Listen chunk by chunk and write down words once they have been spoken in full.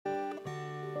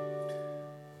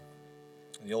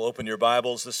You'll open your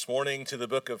Bibles this morning to the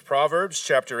book of Proverbs,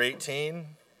 chapter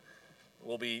 18.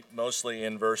 We'll be mostly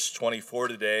in verse 24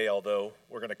 today, although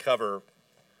we're going to cover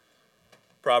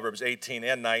Proverbs 18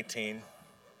 and 19.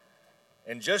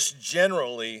 And just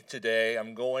generally today,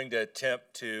 I'm going to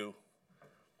attempt to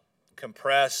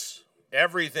compress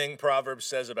everything Proverbs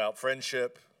says about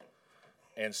friendship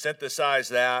and synthesize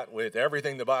that with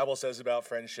everything the Bible says about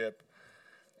friendship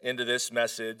into this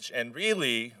message. And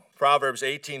really, Proverbs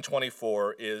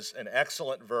 18:24 is an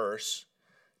excellent verse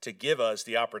to give us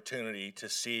the opportunity to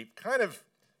see kind of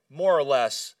more or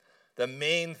less the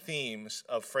main themes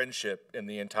of friendship in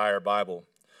the entire Bible.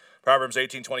 Proverbs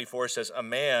 18:24 says, "A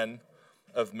man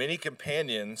of many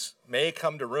companions may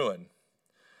come to ruin,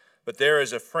 but there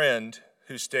is a friend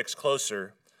who sticks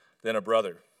closer than a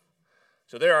brother."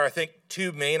 So there are, I think,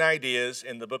 two main ideas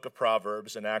in the book of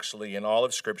Proverbs and actually in all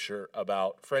of Scripture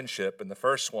about friendship. And the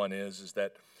first one is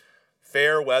that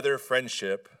fair weather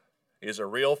friendship is a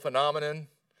real phenomenon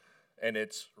and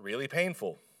it's really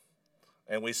painful.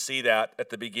 And we see that at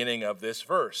the beginning of this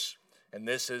verse. And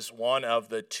this is one of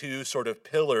the two sort of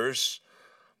pillars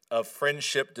of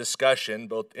friendship discussion,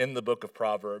 both in the book of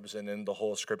Proverbs and in the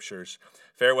whole Scriptures.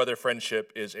 Fair weather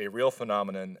friendship is a real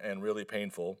phenomenon and really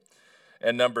painful.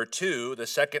 And number two, the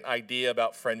second idea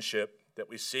about friendship that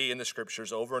we see in the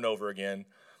Scriptures over and over again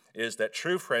is that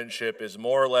true friendship is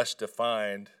more or less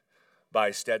defined by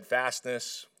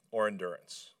steadfastness or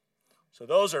endurance. So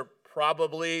those are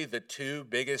probably the two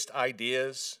biggest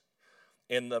ideas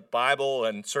in the Bible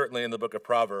and certainly in the book of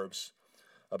Proverbs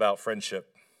about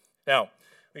friendship. Now,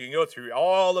 we can go through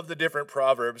all of the different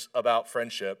Proverbs about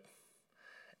friendship,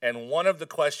 and one of the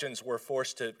questions we're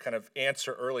forced to kind of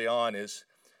answer early on is,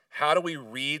 how do we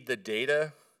read the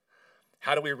data?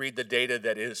 How do we read the data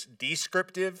that is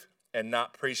descriptive and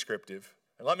not prescriptive?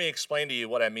 And let me explain to you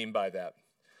what I mean by that.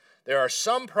 There are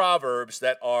some Proverbs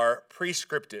that are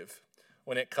prescriptive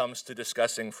when it comes to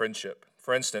discussing friendship.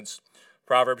 For instance,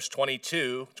 Proverbs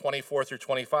 22:24 through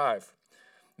 25.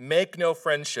 "Make no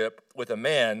friendship with a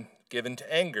man given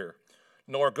to anger,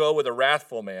 nor go with a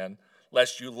wrathful man,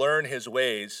 lest you learn his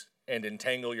ways and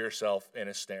entangle yourself in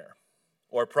a snare."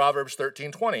 Or Proverbs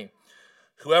 13:20.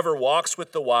 "Whoever walks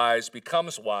with the wise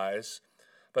becomes wise,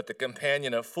 but the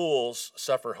companion of fools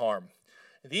suffer harm."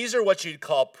 These are what you'd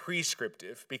call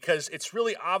prescriptive because it's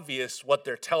really obvious what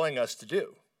they're telling us to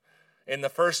do. In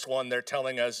the first one, they're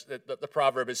telling us, that the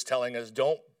proverb is telling us,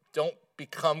 don't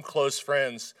become close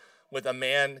friends with a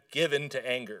man given to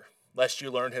anger, lest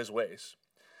you learn his ways.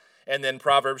 And then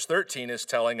Proverbs 13 is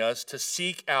telling us to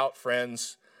seek out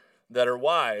friends that are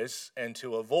wise and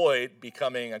to avoid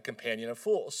becoming a companion of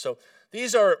fools. So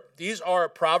these are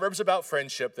Proverbs about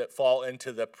friendship that fall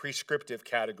into the prescriptive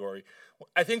category.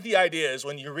 I think the idea is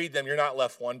when you read them, you're not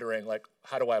left wondering, like,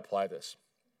 how do I apply this?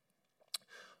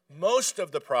 Most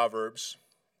of the Proverbs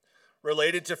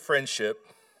related to friendship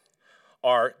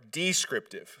are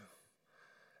descriptive.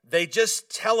 They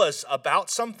just tell us about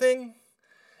something,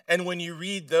 and when you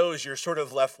read those, you're sort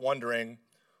of left wondering,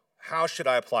 how should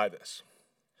I apply this?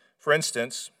 For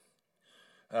instance,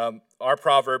 our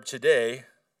proverb today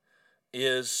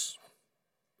is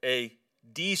a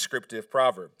descriptive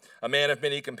proverb. "A man of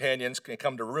many companions can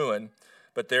come to ruin,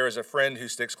 but there is a friend who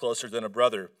sticks closer than a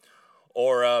brother."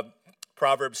 Or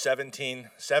Proverbs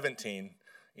 17:17,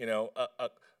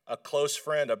 a close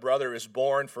friend, a brother is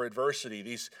born for adversity.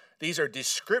 These are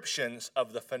descriptions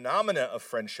of the phenomena of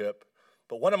friendship,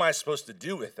 but what am I supposed to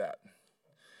do with that?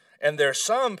 And there are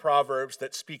some Proverbs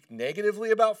that speak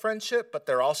negatively about friendship, but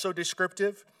they're also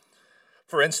descriptive.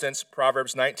 For instance,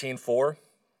 Proverbs 19:4,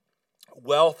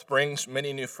 "Wealth brings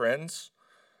many new friends,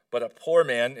 but a poor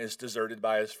man is deserted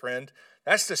by his friend."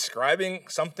 That's describing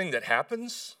something that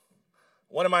happens.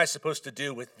 What am I supposed to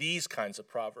do with these kinds of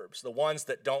Proverbs, the ones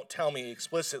that don't tell me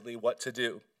explicitly what to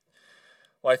do?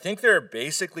 Well, I think there are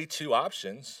basically two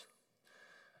options.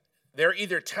 They're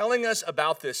either telling us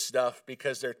about this stuff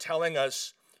because they're telling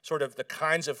us sort of the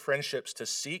kinds of friendships to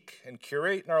seek and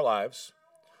curate in our lives,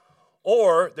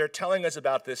 or they're telling us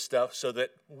about this stuff so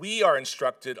that we are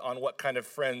instructed on what kind of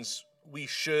friends we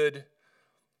should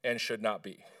and should not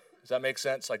be. Does that make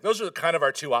sense? Like, those are kind of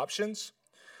our two options.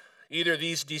 Either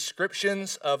these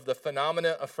descriptions of the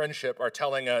phenomena of friendship are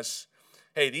telling us,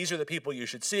 hey, these are the people you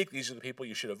should seek, these are the people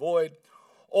you should avoid,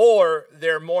 or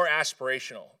they're more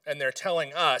aspirational, and they're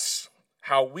telling us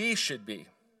how we should be.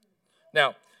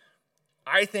 Now,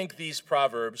 I think these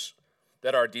Proverbs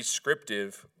that are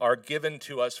descriptive are given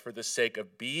to us for the sake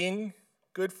of being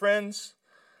good friends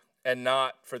and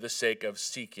not for the sake of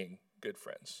seeking good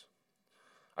friends.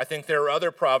 I think there are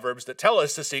other Proverbs that tell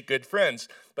us to seek good friends,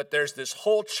 but there's this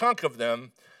whole chunk of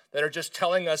them that are just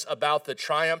telling us about the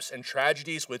triumphs and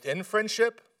tragedies within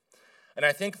friendship. And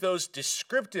I think those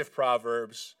descriptive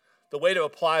proverbs, the way to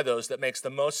apply those that makes the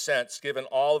most sense given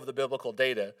all of the biblical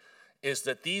data, is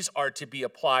that these are to be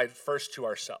applied first to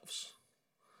ourselves.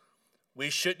 We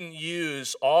shouldn't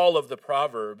use all of the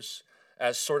proverbs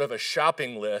as sort of a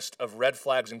shopping list of red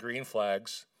flags and green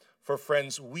flags for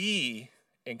friends we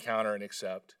encounter and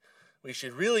accept. We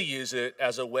should really use it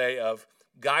as a way of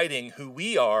guiding who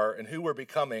we are and who we're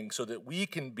becoming so that we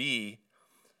can be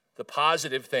the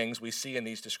positive things we see in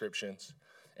these descriptions,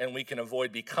 and we can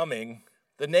avoid becoming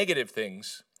the negative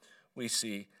things we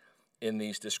see in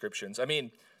these descriptions. I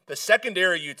mean, the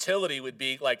secondary utility would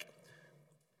be like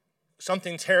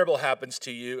something terrible happens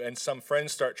to you and some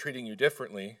friends start treating you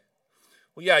differently.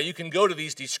 Well, yeah, you can go to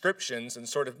these descriptions and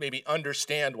sort of maybe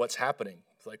understand what's happening.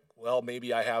 It's like, well,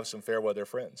 maybe I have some fair weather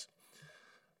friends.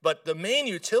 But the main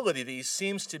utility of these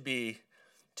seems to be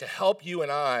to help you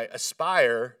and I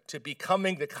aspire to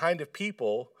becoming the kind of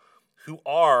people who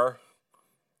are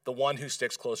the one who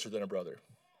sticks closer than a brother,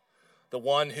 the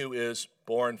one who is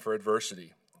born for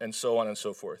adversity, and so on and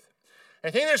so forth. I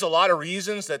think there's a lot of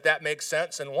reasons that makes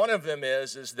sense, and one of them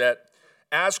is that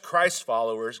as Christ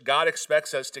followers, God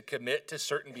expects us to commit to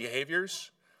certain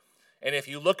behaviors, and if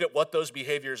you look at what those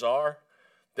behaviors are,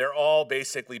 they're all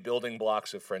basically building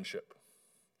blocks of friendship.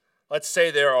 Let's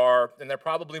say there are, and there are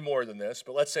probably more than this,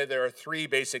 but let's say there are 3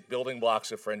 basic building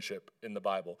blocks of friendship in the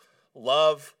Bible: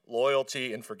 love,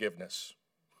 loyalty, and forgiveness.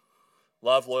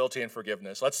 Love, loyalty, and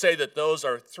forgiveness. Let's say that those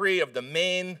are 3 of the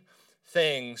main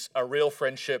things a real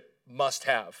friendship must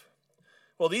have.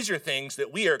 Well, these are things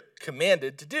that we are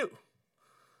commanded to do,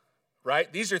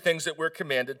 right? These are things that we're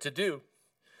commanded to do.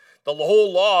 The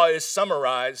whole law is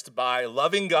summarized by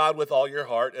loving God with all your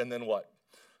heart, and then what?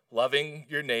 Loving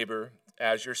your neighbor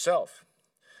as yourself.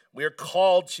 We are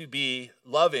called to be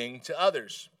loving to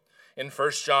others. In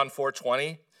 1 John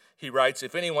 4:20, he writes,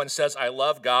 "If anyone says, 'I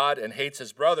love God,' and hates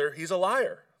his brother, he's a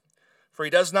liar. For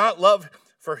he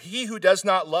who does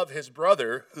not love his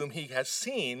brother whom he has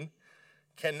seen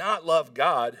cannot love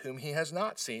God whom he has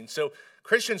not seen." So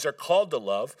Christians are called to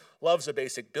love. Love's a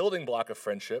basic building block of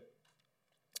friendship.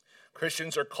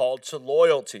 Christians are called to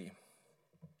loyalty.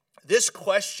 This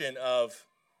question of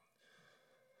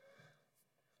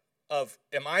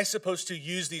am I supposed to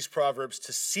use these proverbs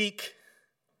to seek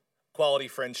quality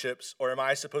friendships, or am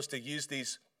I supposed to use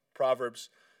these proverbs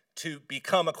to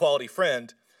become a quality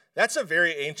friend? That's a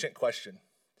very ancient question.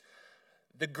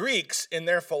 The Greeks, in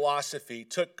their philosophy,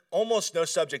 took almost no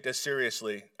subject as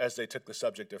seriously as they took the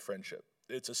subject of friendship.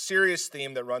 It's a serious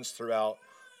theme that runs throughout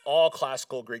all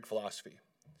classical Greek philosophy.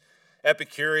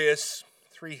 Epicurus,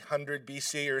 300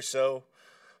 BC or so,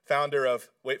 founder of,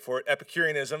 wait for it,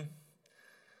 Epicureanism,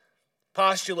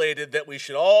 postulated that we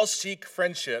should all seek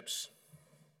friendships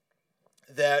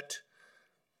that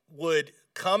would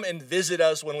come and visit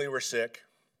us when we were sick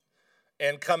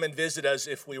and come and visit us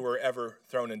if we were ever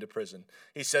thrown into prison.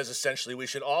 He says essentially we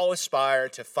should all aspire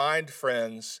to find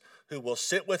friends who will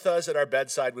sit with us at our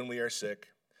bedside when we are sick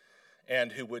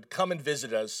and who would come and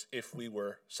visit us if we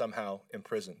were somehow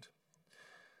imprisoned.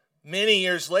 Many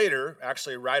years later,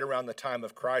 actually right around the time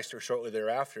of Christ or shortly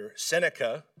thereafter,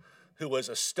 Seneca, who was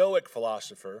a Stoic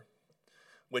philosopher,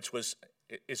 which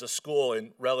is a school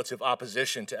in relative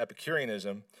opposition to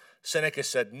Epicureanism, Seneca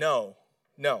said, no,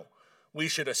 we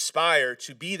should aspire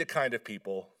to be the kind of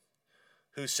people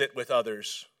who sit with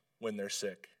others when they're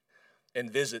sick and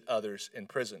visit others in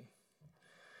prison.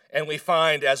 And we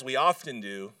find, as we often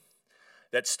do,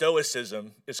 that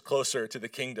Stoicism is closer to the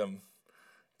kingdom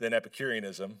than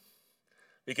Epicureanism,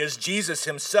 because Jesus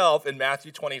himself in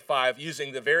Matthew 25,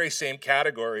 using the very same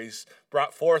categories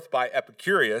brought forth by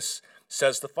Epicurus,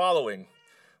 says the following.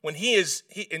 When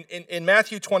in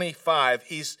Matthew 25,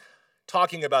 he's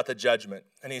talking about the judgment,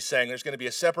 and he's saying there's going to be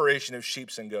a separation of sheep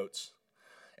and goats.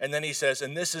 And then he says,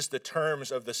 and this is the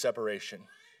terms of the separation.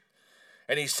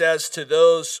 And he says to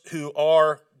those who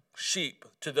are sheep,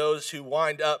 to those who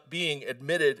wind up being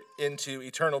admitted into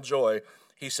eternal joy,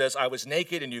 he says, I was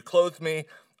naked and you clothed me.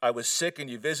 I was sick and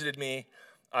you visited me.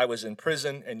 I was in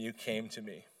prison and you came to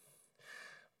me.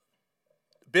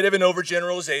 Bit of an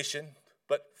overgeneralization,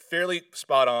 but fairly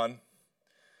spot on.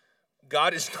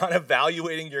 God is not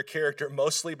evaluating your character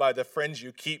mostly by the friends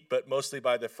you keep, but mostly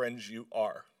by the friends you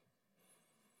are.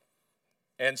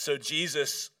 And so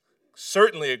Jesus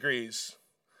certainly agrees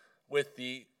with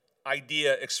the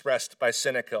idea expressed by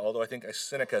Seneca, although I think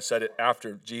Seneca said it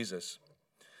after Jesus.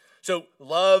 So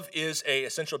love is an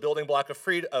essential building block of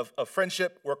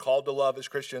friendship. We're called to love as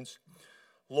Christians.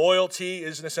 Loyalty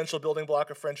is an essential building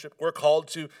block of friendship. We're called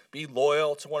to be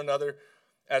loyal to one another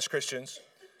as Christians.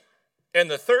 And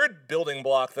the third building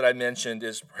block that I mentioned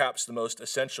is perhaps the most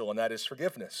essential, and that is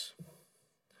forgiveness.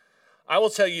 I will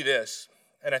tell you this,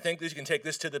 and I think that you can take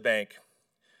this to the bank.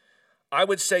 I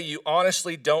would say you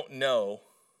honestly don't know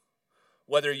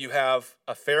whether you have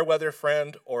a fair weather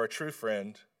friend or a true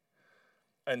friend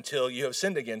until you have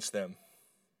sinned against them.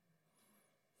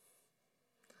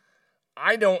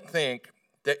 I don't think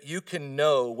that you can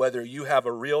know whether you have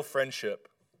a real friendship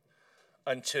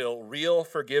until real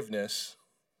forgiveness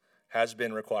has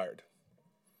been required.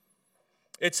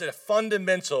 It's a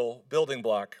fundamental building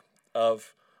block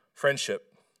of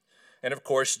friendship. And of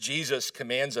course, Jesus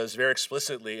commands us very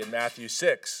explicitly in Matthew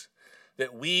 6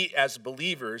 that we as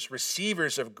believers,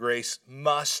 receivers of grace,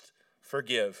 must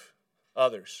forgive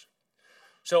others.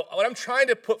 So what I'm trying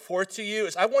to put forth to you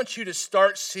is I want you to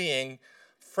start seeing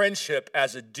friendship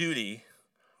as a duty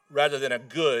rather than a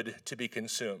good to be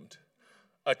consumed.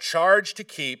 A charge to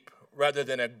keep rather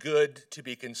than a good to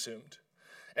be consumed.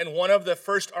 And one of the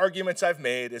first arguments I've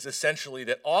made is essentially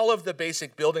that all of the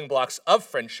basic building blocks of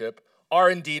friendship are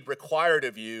indeed required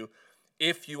of you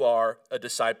if you are a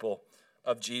disciple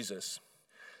of Jesus.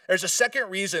 There's a second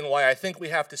reason why I think we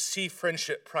have to see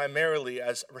friendship primarily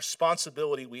as a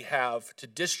responsibility we have to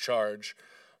discharge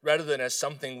rather than as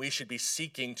something we should be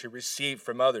seeking to receive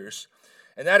from others.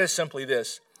 And that is simply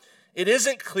this. It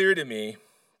isn't clear to me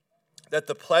that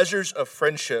the pleasures of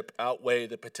friendship outweigh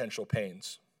the potential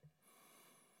pains.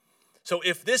 So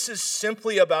if this is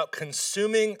simply about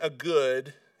consuming a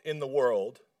good in the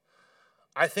world,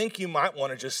 I think you might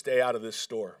want to just stay out of this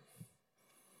store.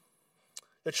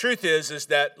 The truth is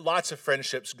that lots of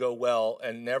friendships go well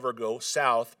and never go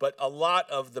south, but a lot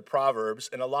of the Proverbs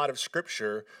and a lot of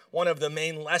Scripture, one of the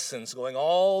main lessons going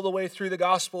all the way through the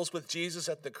Gospels with Jesus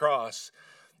at the cross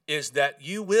is that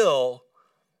you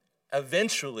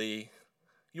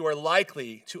are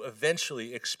likely to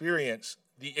eventually experience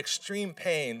the extreme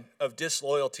pain of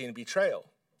disloyalty and betrayal.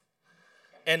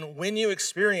 And when you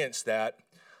experience that,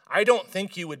 I don't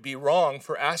think you would be wrong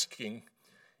for asking,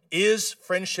 is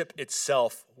friendship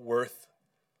itself worth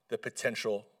the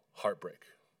potential heartbreak?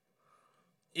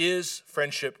 Is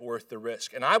friendship worth the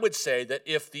risk? And I would say that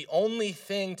if the only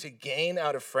thing to gain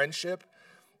out of friendship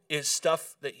is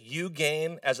stuff that you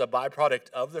gain as a byproduct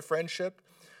of the friendship,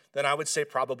 then I would say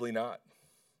probably not.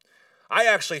 I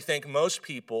actually think most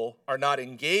people are not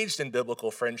engaged in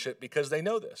biblical friendship because they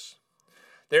know this.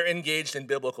 They're engaged in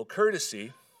biblical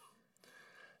courtesy.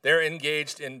 They're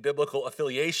engaged in biblical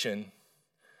affiliation.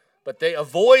 But they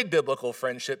avoid biblical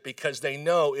friendship because they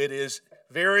know it is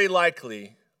very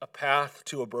likely a path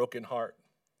to a broken heart.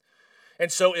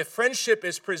 And so if friendship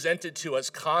is presented to us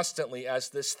constantly as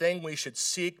this thing we should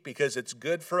seek because it's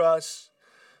good for us,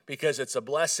 because it's a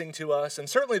blessing to us, and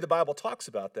certainly the Bible talks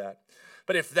about that,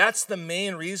 but if that's the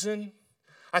main reason,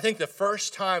 I think the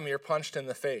first time you're punched in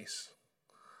the face,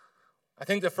 I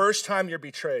think the first time you're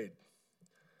betrayed,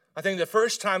 I think the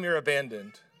first time you're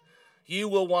abandoned, you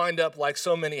will wind up like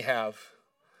so many have,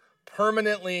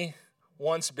 permanently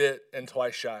once bit and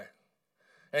twice shy.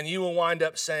 And you will wind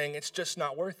up saying, it's just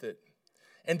not worth it.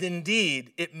 And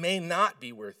indeed, it may not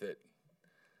be worth it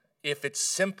if it's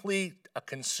simply a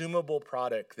consumable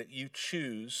product that you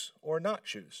choose or not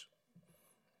choose.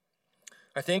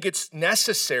 I think it's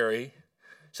necessary,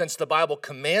 since the Bible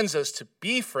commands us to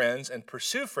be friends and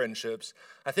pursue friendships,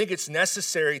 I think it's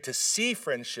necessary to see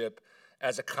friendship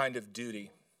as a kind of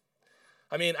duty.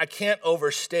 I mean, I can't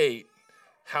overstate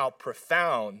how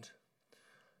profound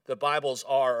the Bibles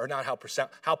are, or not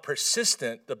how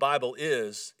persistent the Bible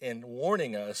is in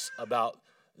warning us about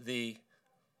the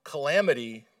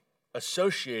calamity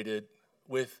associated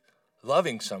with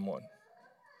loving someone.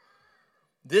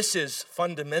 This is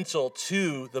fundamental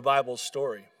to the Bible's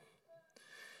story.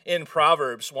 In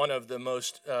Proverbs, one of the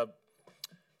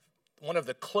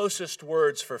closest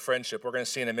words for friendship, we're going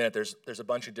to see in a minute, there's a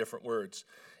bunch of different words.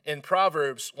 In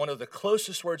Proverbs, one of the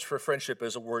closest words for friendship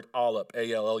is a word allup,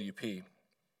 A-L-L-U-P.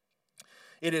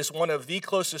 It is one of the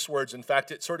closest words. In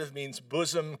fact, it sort of means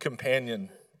bosom companion.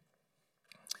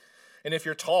 And if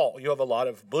you're tall, you have a lot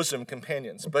of bosom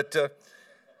companions. But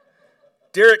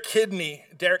Derek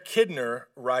Kidner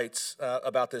writes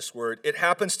about this word. It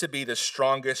happens to be the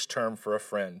strongest term for a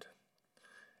friend.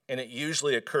 And it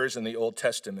usually occurs in the Old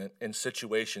Testament in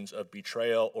situations of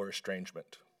betrayal or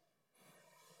estrangement.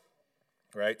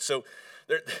 Right? So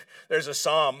there's a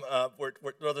psalm,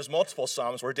 there's multiple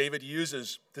psalms where David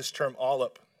uses this term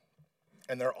allup,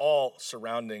 and they're all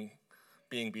surrounding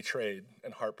being betrayed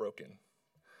and heartbroken.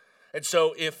 And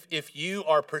so if you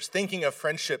are thinking of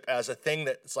friendship as a thing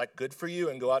that's like good for you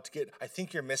and go out to get, I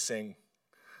think you're missing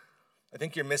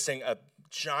a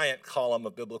giant column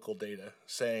of biblical data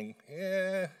saying,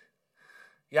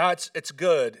 Yeah, it's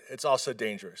good. It's also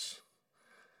dangerous.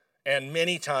 And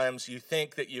many times you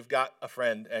think that you've got a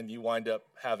friend and you wind up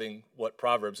having what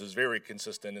Proverbs is very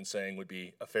consistent in saying would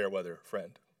be a fair weather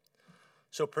friend.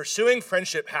 So pursuing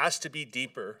friendship has to be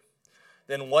deeper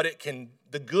than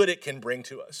the good it can bring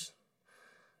to us.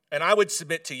 And I would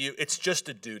submit to you, it's just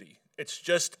a duty. It's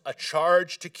just a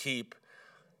charge to keep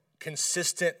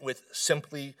consistent with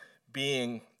simply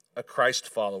being a Christ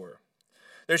follower.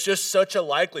 There's just such a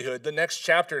likelihood. The next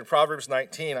chapter in Proverbs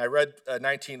 19, I read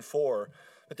 19:4,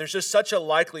 but there's just such a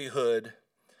likelihood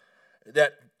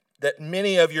that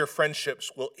many of your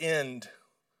friendships will end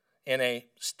in a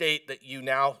state that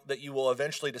you will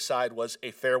eventually decide was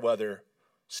a fair weather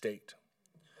state.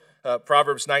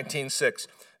 Proverbs 19:6,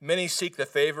 many seek the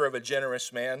favor of a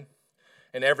generous man,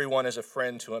 and everyone is a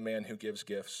friend to a man who gives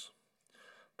gifts.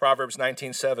 Proverbs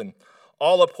 19:7,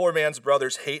 all a poor man's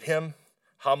brothers hate him,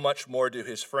 how much more do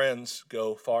his friends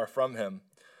go far from him?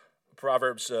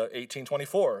 Proverbs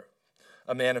 18:24,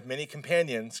 a man of many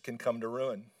companions can come to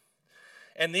ruin.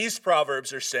 And these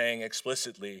proverbs are saying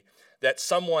explicitly that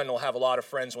someone will have a lot of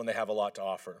friends when they have a lot to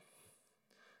offer.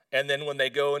 And then when they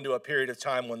go into a period of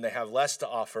time when they have less to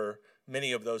offer,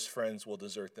 many of those friends will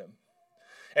desert them.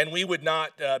 And we would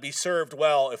not be served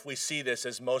well if we see this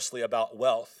as mostly about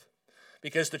wealth.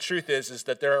 Because the truth is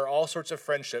that there are all sorts of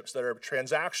friendships that are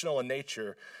transactional in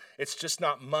nature. It's just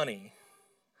not money.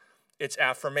 It's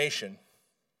affirmation.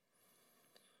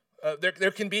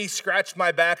 There can be scratch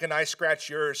my back and I scratch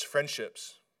yours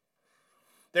friendships.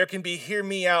 There can be hear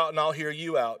me out and I'll hear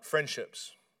you out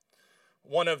friendships.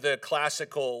 One of the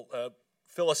classical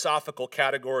philosophical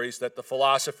categories that the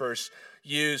philosophers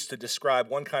use to describe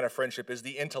one kind of friendship is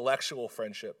the intellectual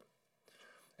friendship.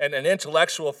 And an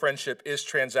intellectual friendship is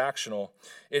transactional.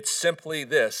 It's simply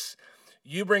this.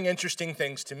 You bring interesting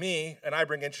things to me, and I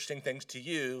bring interesting things to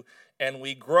you, and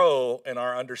we grow in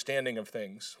our understanding of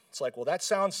things. It's like, well, that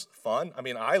sounds fun. I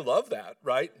mean, I love that,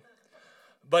 right?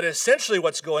 But essentially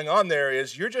what's going on there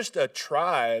is you're just a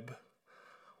tribe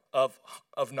of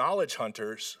knowledge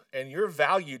hunters, and your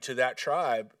value to that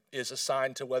tribe is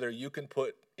assigned to whether you can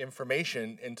put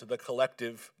information into the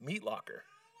collective meat locker.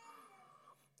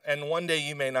 And one day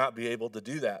you may not be able to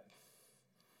do that.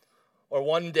 Or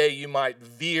one day you might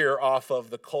veer off of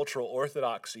the cultural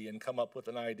orthodoxy and come up with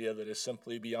an idea that is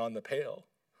simply beyond the pale.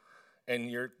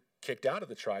 And you're kicked out of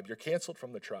the tribe. You're canceled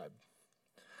from the tribe.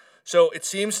 So it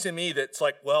seems to me that it's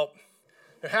like, well,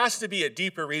 there has to be a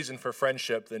deeper reason for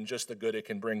friendship than just the good it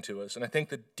can bring to us. And I think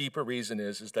the deeper reason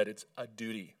is that it's a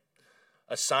duty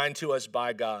assigned to us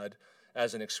by God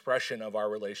as an expression of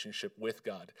our relationship with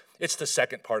God. It's the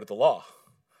second part of the law.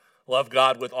 Love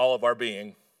God with all of our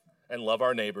being and love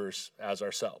our neighbors as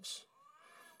ourselves.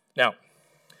 Now,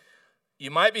 you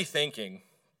might be thinking,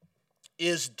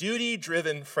 is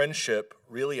duty-driven friendship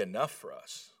really enough for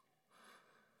us?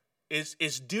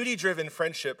 Is duty-driven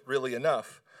friendship really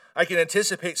enough? I can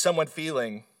anticipate someone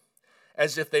feeling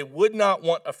as if they would not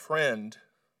want a friend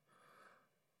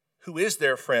who is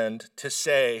their friend to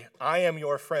say, I am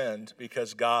your friend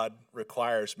because God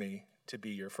requires me to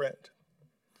be your friend.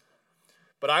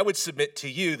 But I would submit to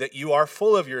you that you are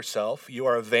full of yourself, you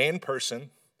are a vain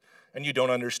person, and you don't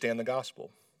understand the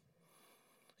gospel.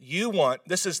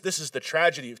 This is the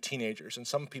tragedy of teenagers, and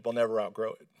some people never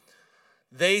outgrow it.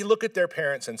 They look at their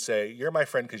parents and say, you're my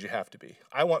friend because you have to be.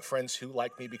 I want friends who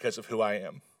like me because of who I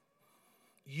am.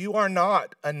 You are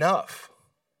not enough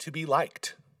to be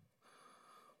liked.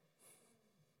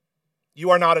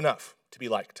 You are not enough to be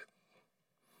liked.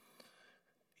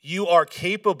 You are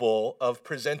capable of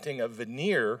presenting a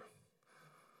veneer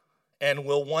and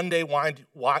will one day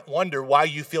wonder why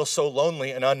you feel so lonely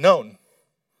and unknown.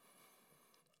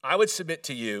 I would submit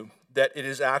to you that it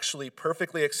is actually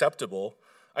perfectly acceptable.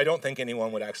 I don't think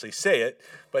anyone would actually say it,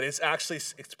 but it's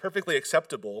perfectly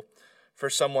acceptable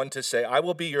for someone to say, I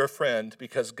will be your friend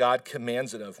because God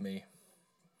commands it of me.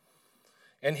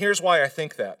 And here's why I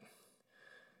think that.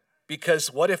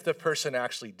 Because what if the person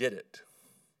actually did it?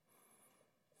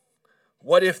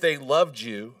 What if they loved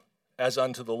you as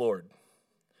unto the Lord?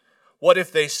 What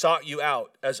if they sought you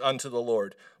out as unto the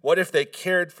Lord? What if they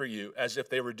cared for you as if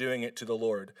they were doing it to the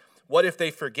Lord? What if they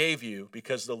forgave you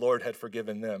because the Lord had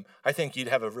forgiven them? I think you'd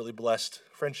have a really blessed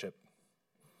friendship.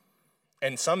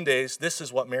 And some days, this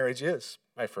is what marriage is,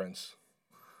 my friends.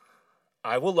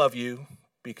 I will love you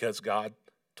because God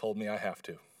told me I have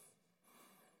to.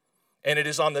 And it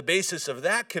is on the basis of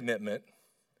that commitment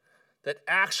that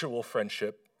actual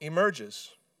friendship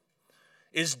emerges.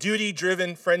 Is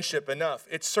duty-driven friendship enough?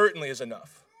 It certainly is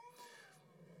enough.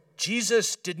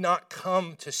 Jesus did not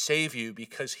come to save you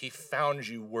because he found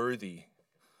you worthy.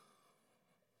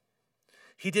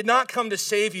 He did not come to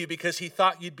save you because he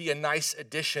thought you'd be a nice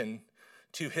addition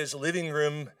to his living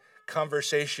room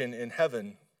conversation in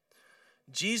heaven.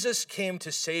 Jesus came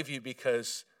to save you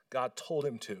because God told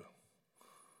him to.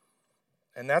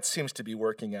 And that seems to be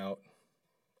working out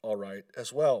all right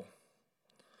as well.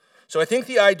 So I think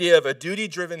the idea of a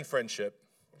duty-driven friendship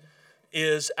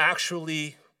is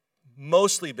actually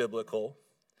mostly biblical,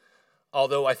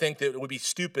 although I think that it would be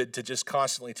stupid to just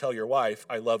constantly tell your wife,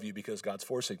 I love you because God's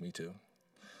forcing me to.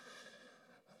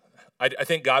 I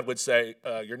think God would say,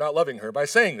 you're not loving her by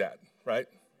saying that, right?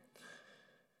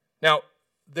 Now,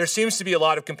 there seems to be a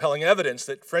lot of compelling evidence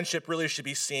that friendship really should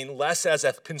be seen less as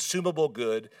a consumable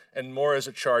good and more as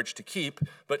a charge to keep.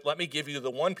 But let me give you the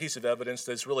one piece of evidence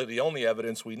that's really the only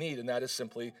evidence we need, and that is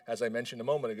simply, as I mentioned a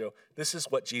moment ago, this is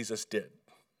what Jesus did.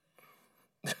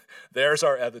 There's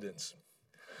our evidence.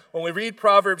 When we read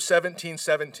Proverbs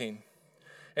 17:17,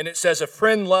 and it says, a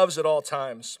friend loves at all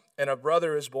times, and a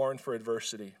brother is born for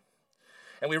adversity.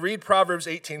 And we read Proverbs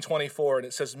 18:24, and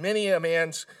it says,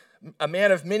 a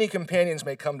man of many companions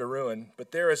may come to ruin,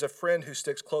 but there is a friend who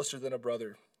sticks closer than a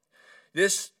brother.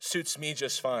 This suits me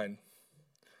just fine,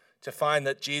 to find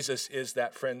that Jesus is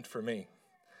that friend for me,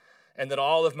 and that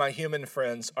all of my human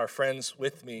friends are friends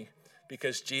with me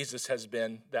because Jesus has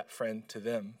been that friend to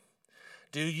them.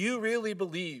 Do you really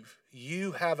believe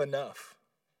you have enough,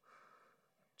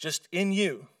 just in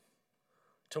you,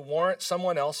 to warrant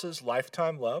someone else's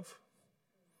lifetime love?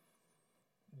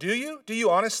 Do you? Do you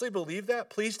honestly believe that?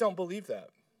 Please don't believe that.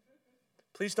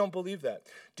 Please don't believe that.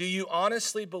 Do you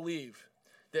honestly believe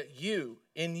that you,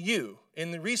 in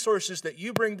the resources that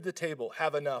you bring to the table,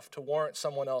 have enough to warrant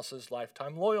someone else's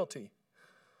lifetime loyalty?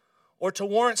 Or to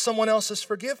warrant someone else's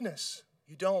forgiveness?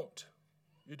 You don't.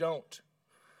 You don't.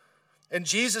 And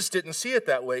Jesus didn't see it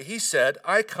that way. He said,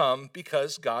 I come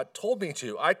because God told me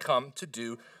to. I come to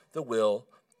do the will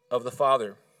of the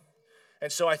Father.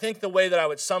 And so I think the way that I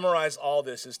would summarize all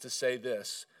this is to say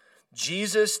this.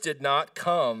 Jesus did not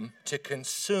come to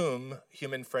consume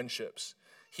human friendships.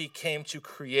 He came to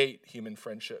create human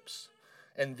friendships.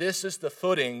 And this is the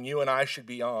footing you and I should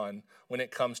be on when it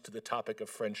comes to the topic of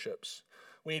friendships.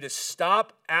 We need to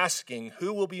stop asking,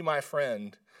 who will be my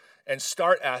friend, and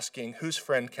start asking, whose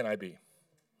friend can I be?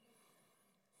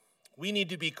 We need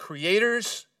to be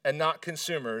creators and not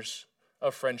consumers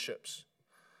of friendships.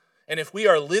 And if we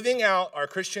are living out our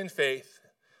Christian faith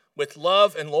with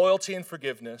love and loyalty and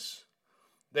forgiveness,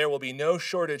 there will be no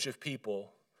shortage of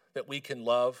people that we can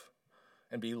love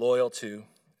and be loyal to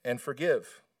and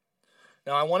forgive.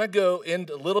 Now, I want to go in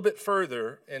a little bit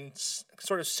further and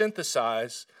sort of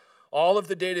synthesize all of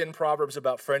the data in Proverbs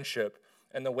about friendship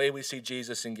and the way we see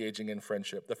Jesus engaging in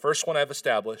friendship. The first one I've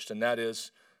established, and that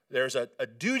is there's a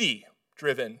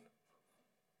duty-driven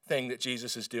thing that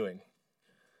Jesus is doing.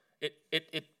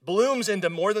 It blooms into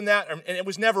more than that, and it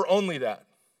was never only that.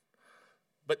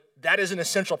 But that is an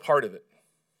essential part of it.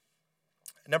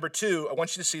 Number two, I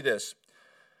want you to see this,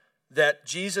 that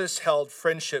Jesus held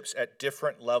friendships at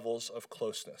different levels of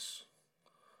closeness.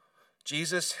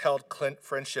 Jesus held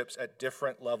friendships at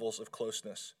different levels of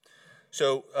closeness.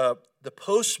 So the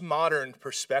postmodern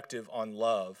perspective on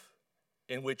love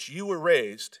in which you were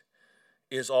raised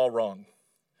is all wrong.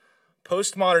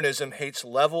 Postmodernism hates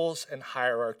levels and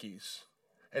hierarchies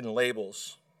and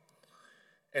labels.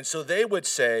 And so they would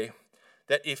say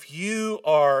that if you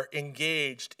are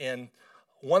engaged in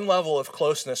one level of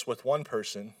closeness with one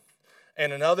person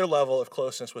and another level of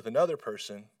closeness with another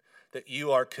person, that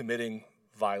you are committing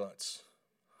violence.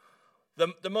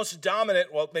 The most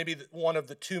dominant, well, maybe one of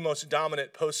the two most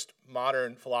dominant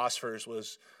postmodern philosophers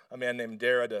was a man named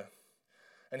Derrida.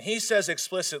 And he says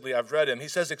explicitly, I've read him, he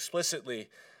says explicitly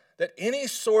that any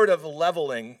sort of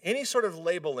leveling, any sort of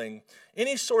labeling,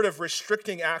 any sort of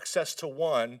restricting access to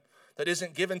one that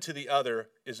isn't given to the other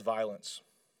is violence.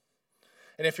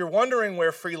 And if you're wondering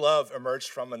where free love emerged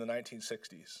from in the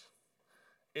 1960s,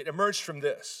 it emerged from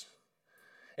this.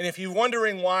 And if you're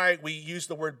wondering why we use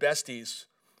the word besties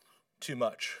too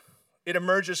much, it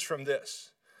emerges from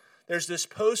this. There's this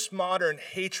postmodern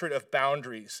hatred of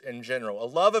boundaries in general, a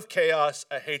love of chaos,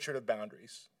 a hatred of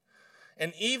boundaries.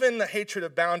 And even the hatred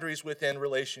of boundaries within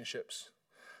relationships,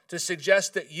 to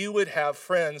suggest that you would have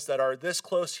friends that are this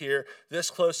close here,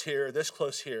 this close here, this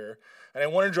close here. And I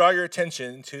want to draw your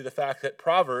attention to the fact that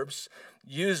Proverbs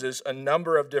uses a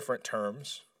number of different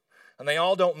terms, and they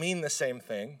all don't mean the same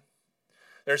thing.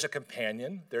 There's a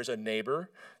companion, there's a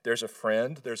neighbor, there's a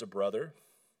friend, there's a brother.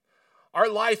 Our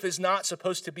life is not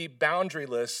supposed to be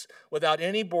boundaryless without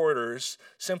any borders,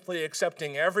 simply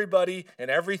accepting everybody and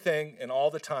everything and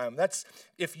all the time. That's,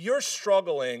 if you're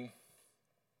struggling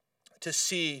to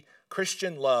see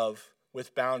Christian love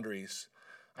with boundaries,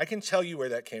 I can tell you where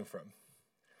that came from.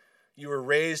 You were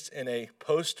raised in a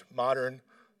postmodern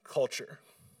culture.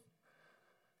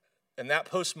 And that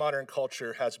postmodern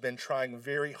culture has been trying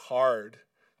very hard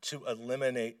to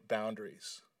eliminate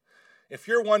boundaries. If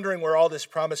you're wondering where all this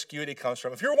promiscuity comes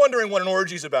from, if you're wondering what an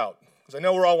orgy is about, because I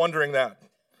know we're all wondering that,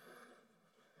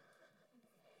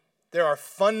 there are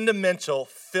fundamental,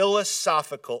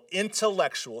 philosophical,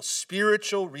 intellectual,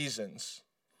 spiritual reasons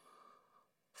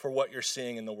for what you're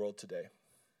seeing in the world today.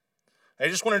 I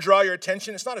just want to draw your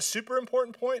attention. It's not a super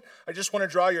important point. I just want to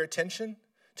draw your attention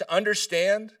to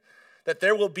understand that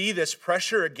there will be this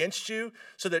pressure against you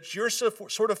so that you're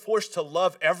sort of forced to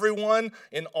love everyone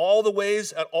in all the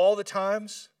ways at all the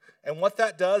times. And what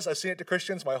that does, I've seen it to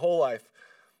Christians my whole life,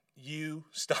 you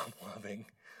stop loving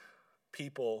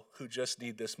people who just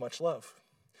need this much love.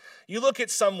 You look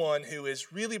at someone who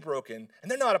is really broken,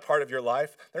 and they're not a part of your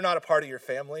life. They're not a part of your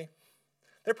family.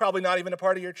 They're probably not even a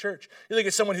part of your church. You look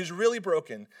at someone who's really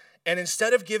broken, and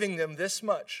instead of giving them this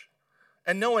much,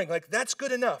 and knowing, like, that's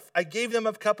good enough. I gave them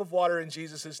a cup of water in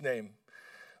Jesus' name.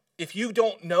 If you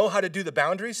don't know how to do the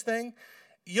boundaries thing,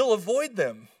 you'll avoid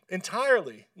them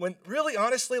entirely. When really,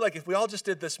 honestly, like if we all just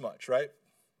did this much, right?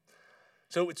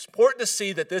 So it's important to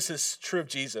see that this is true of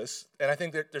Jesus, and I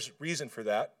think that there's reason for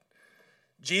that.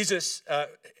 Jesus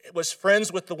was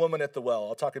friends with the woman at the well.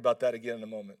 I'll talk about that again in a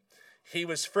moment. He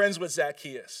was friends with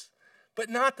Zacchaeus, but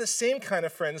not the same kind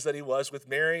of friends that he was with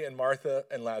Mary and Martha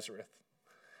and Lazarus.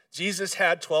 Jesus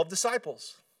had 12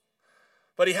 disciples,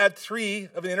 but he had 3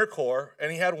 of the inner core, and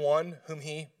he had 1 whom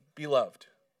he beloved,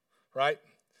 right?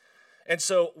 And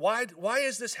so why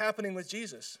is this happening with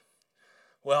Jesus?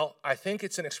 Well, I think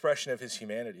it's an expression of his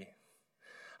humanity.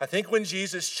 I think when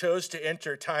Jesus chose to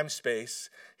enter time-space,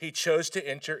 he chose to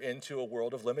enter into a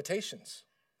world of limitations.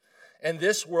 And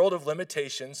this world of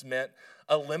limitations meant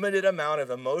a limited amount of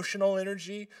emotional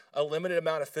energy, a limited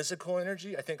amount of physical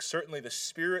energy. I think certainly the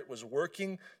Spirit was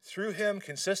working through him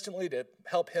consistently to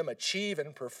help him achieve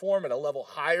and perform at a level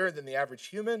higher than the average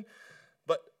human.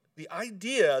 But the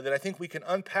idea that I think we can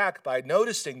unpack by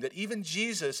noticing that even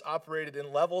Jesus operated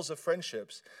in levels of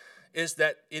friendships is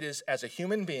that it is, as a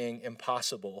human being,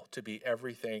 impossible to be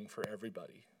everything for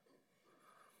everybody.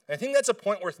 I think that's a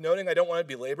point worth noting. I don't want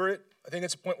to belabor it. I think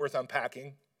it's a point worth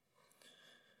unpacking,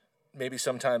 maybe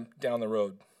sometime down the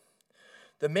road.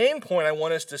 The main point I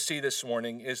want us to see this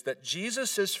morning is that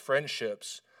Jesus'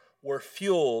 friendships were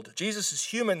fueled, Jesus'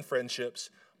 human friendships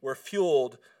were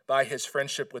fueled by his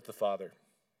friendship with the Father.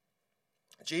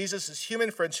 Jesus'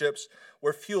 human friendships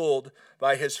were fueled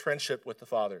by his friendship with the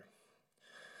Father.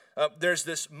 There's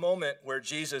this moment where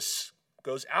Jesus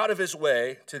goes out of his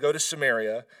way to go to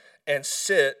Samaria and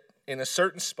sit in a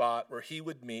certain spot where he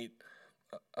would meet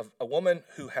a woman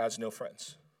who has no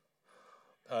friends.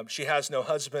 She has no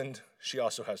husband. She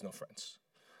also has no friends.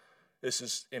 This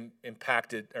is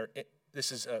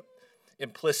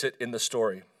implicit in the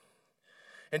story.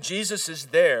 And Jesus is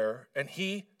there, and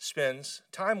he spends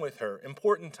time with her,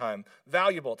 important time,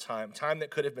 valuable time, time that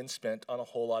could have been spent on a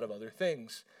whole lot of other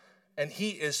things. And he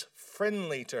is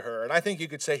friendly to her. And I think you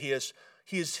could say he is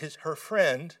her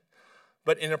friend,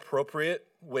 but in appropriate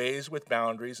ways with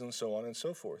boundaries and so on and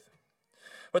so forth.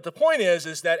 But the point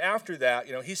is that after that,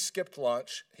 he skipped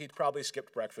lunch. He'd probably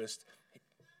skipped breakfast.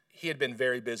 He had been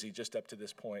very busy just up to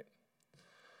this point.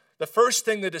 The first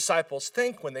thing the disciples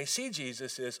think when they see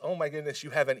Jesus is, oh my goodness,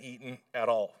 you haven't eaten at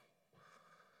all.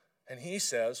 And he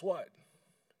says what?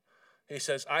 He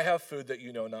says, I have food that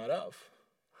you know not of.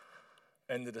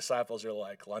 And the disciples are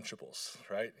like, Lunchables,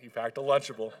 right? You packed a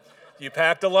Lunchable. You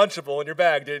packed a Lunchable in your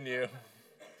bag, didn't you?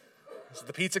 Is it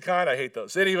the pizza kind? I hate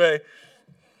those. Anyway,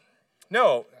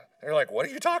 no. They're like, what are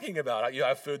you talking about? You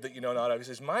have food that you know not of. He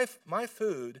says, my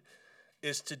food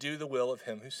is to do the will of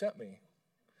him who sent me.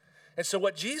 And so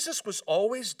what Jesus was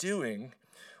always doing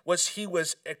was he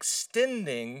was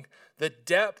extending the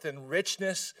depth and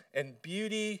richness and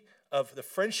beauty of the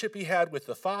friendship he had with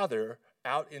the Father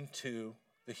out into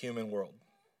the human world.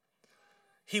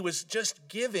 He was just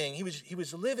giving, he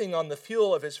was living on the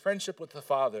fuel of his friendship with the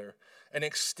Father and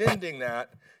extending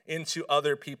that into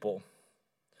other people.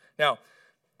 Now,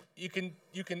 you can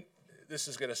this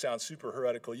is going to sound super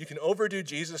heretical. You can overdo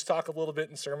Jesus talk a little bit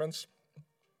in sermons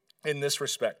in this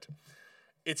respect.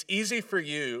 It's easy for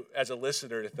you as a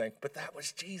listener to think, but that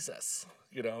was Jesus,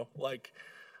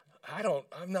 I'm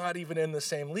not even in the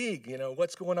same league,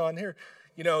 what's going on here?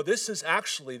 This is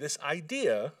actually this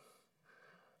idea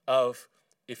of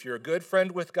if you're a good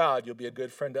friend with God, you'll be a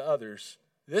good friend to others.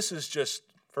 This is just,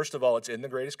 first of all, it's in the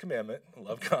greatest commandment,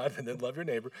 love God and then love your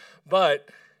neighbor, but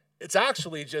it's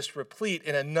actually just replete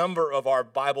in a number of our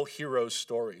Bible heroes'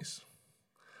 stories.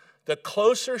 The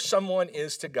closer someone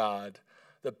is to God,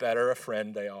 the better a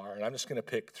friend they are. And I'm just going to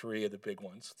pick three of the big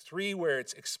ones. Three where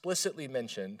it's explicitly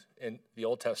mentioned in the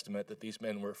Old Testament that these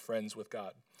men were friends with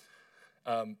God.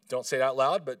 Don't say it out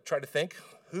loud, but try to think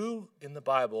who in the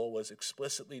Bible was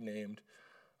explicitly named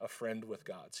a friend with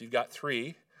God. So you've got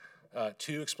three,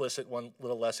 two explicit, one a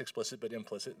little less explicit but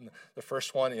implicit. And the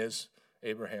first one is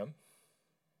Abraham.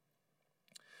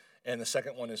 And the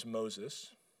second one is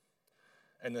Moses.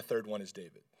 And the third one is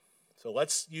David. So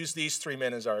let's use these three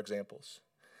men as our examples.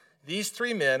 These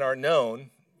three men are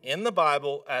known in the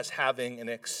Bible as having an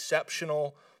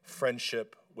exceptional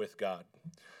friendship with God.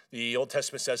 The Old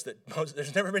Testament says that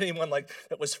there's never been anyone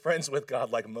that was friends with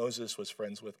God like Moses was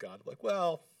friends with God.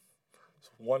 Well,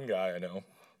 there's one guy I know.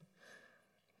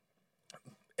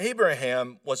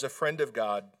 Abraham was a friend of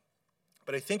God,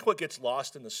 but I think what gets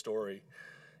lost in the story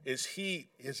is he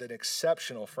is an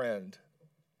exceptional friend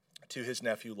to his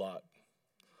nephew Lot.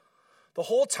 The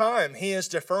whole time he is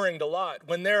deferring to Lot.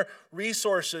 When their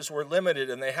resources were limited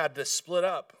and they had to split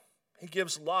up, he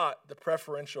gives Lot the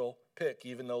preferential pick,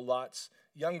 even though Lot's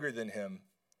younger than him.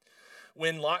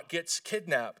 When Lot gets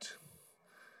kidnapped,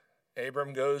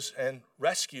 Abram goes and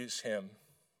rescues him.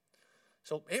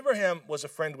 So Abraham was a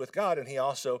friend with God, and he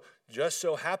also just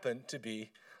so happened to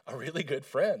be a really good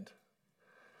friend.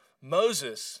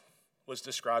 Moses was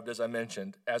described, as I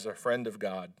mentioned, as a friend of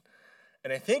God.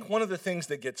 And I think one of the things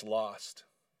that gets lost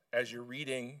as you're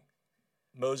reading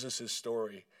Moses'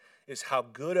 story is how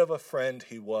good of a friend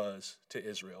he was to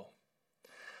Israel.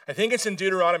 I think it's in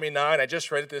Deuteronomy 9. I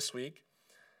just read it this week.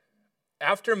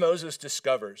 After Moses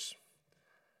discovers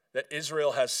that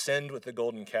Israel has sinned with the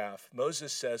golden calf,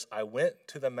 Moses says, I went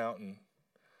to the mountain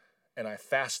and I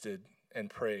fasted and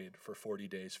prayed for 40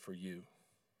 days for you.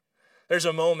 There's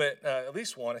a moment, at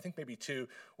least one, I think maybe two,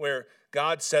 where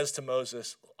God says to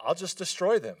Moses, I'll just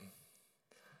destroy them.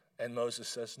 And Moses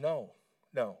says, no.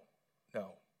 No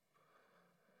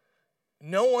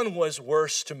one was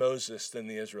worse to Moses than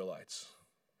the Israelites.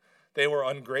 They were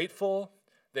ungrateful.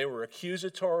 They were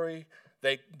accusatory.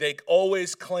 They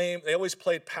always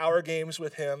played power games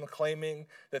with him, claiming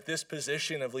that this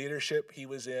position of leadership he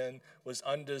was in was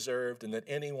undeserved and that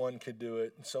anyone could do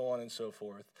it, and so on and so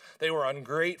forth. They were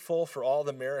ungrateful for all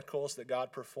the miracles that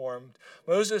God performed.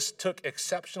 Moses took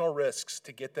exceptional risks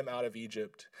to get them out of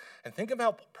Egypt. And think of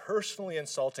how personally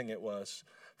insulting it was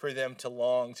for them to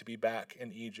long to be back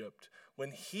in Egypt,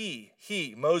 when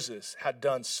Moses, had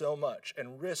done so much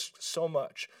and risked so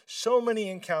much, so many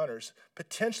encounters,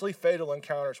 potentially fatal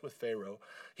encounters with Pharaoh.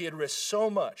 He had risked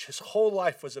so much. His whole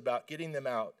life was about getting them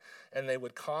out, and they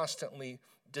would constantly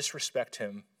disrespect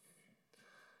him.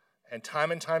 And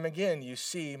time again, you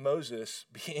see Moses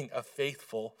being a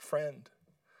faithful friend.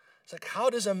 It's like,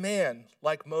 how does a man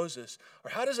like Moses,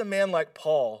 or how does a man like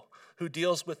Paul, who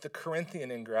deals with the Corinthian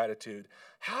ingratitude,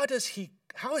 how is he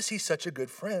such a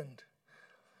good friend?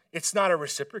 It's not a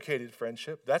reciprocated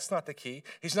friendship. That's not the key.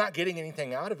 He's not getting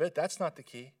anything out of it. That's not the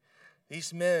key.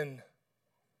 These men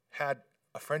had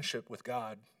a friendship with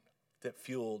God that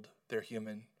fueled their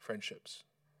human friendships.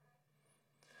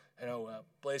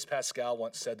 Blaise Pascal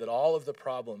once said that all of the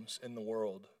problems in the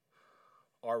world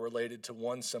are related to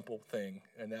one simple thing,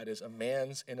 and that is a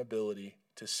man's inability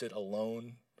to sit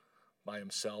alone by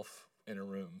himself in a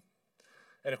room.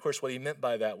 And of course, what he meant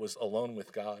by that was alone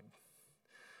with God.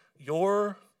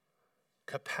 Your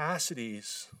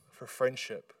capacities for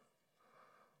friendship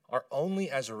are only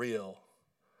as real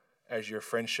as your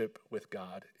friendship with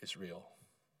God is real.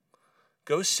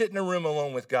 Go sit in a room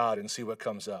alone with God and see what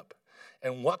comes up.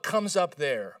 And what comes up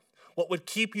there, what would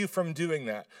keep you from doing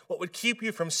that, what would keep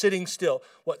you from sitting still,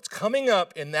 what's coming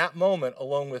up in that moment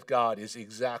alone with God is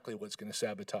exactly what's going to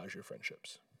sabotage your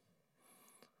friendships.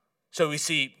 So we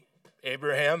see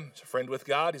Abraham, a friend with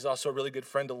God. He's also a really good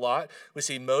friend to Lot. We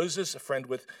see Moses, a friend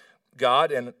with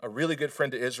God and a really good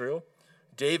friend to Israel.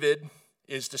 David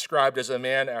is described as a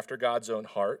man after God's own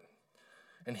heart,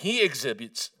 and he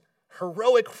exhibits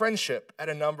heroic friendship at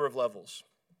a number of levels.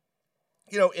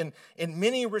 In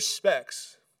many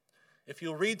respects, if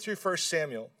you'll read through 1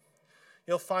 Samuel,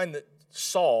 you'll find that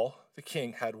Saul, the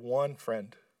king, had one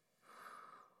friend,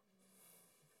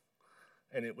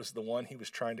 and it was the one he was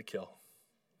trying to kill.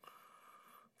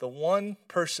 The one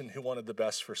person who wanted the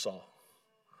best for Saul.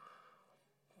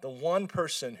 The one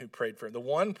person who prayed for him, the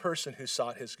one person who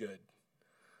sought his good,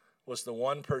 was the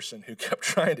one person who kept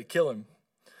trying to kill him.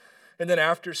 And then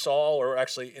after Saul, or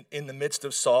actually in the midst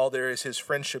of Saul, there is his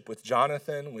friendship with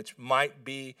Jonathan, which might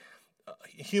be,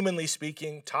 humanly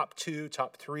speaking, top 2,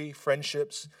 top 3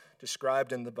 friendships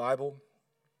described in the Bible.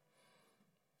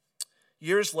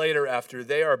 Years later, after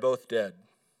they are both dead,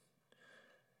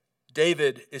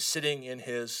 David is sitting in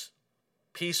his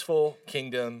peaceful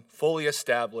kingdom, fully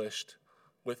established,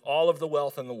 with all of the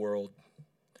wealth in the world.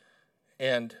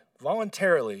 And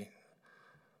voluntarily,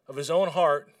 of his own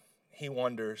heart, he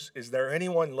wonders, is there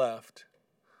anyone left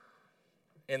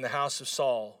in the house of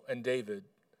Saul and David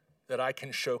that I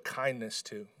can show kindness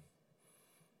to?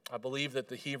 I believe that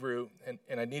the Hebrew,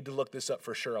 and I need to look this up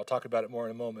for sure, I'll talk about it more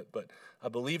in a moment, but I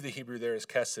believe the Hebrew there is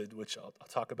kesed, which I'll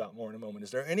talk about more in a moment.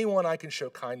 Is there anyone I can show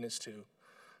kindness to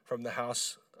from the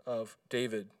house of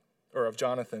David, or of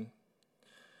Jonathan?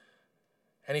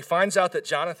 And he finds out that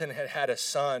Jonathan had a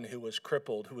son who was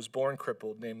crippled, who was born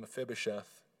crippled, named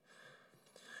Mephibosheth.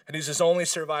 And he's his only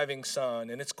surviving son.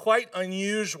 And it's quite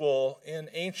unusual in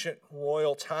ancient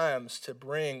royal times to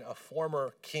bring a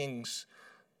former king's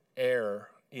heir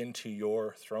into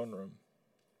your throne room.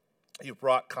 You've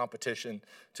brought competition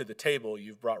to the table.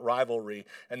 You've brought rivalry.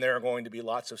 And there are going to be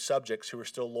lots of subjects who are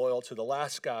still loyal to the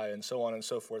last guy and so on and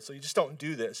so forth. So you just don't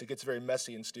do this. It gets very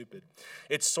messy and stupid.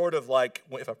 It's sort of like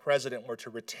if a president were to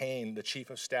retain the chief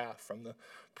of staff from the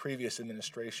previous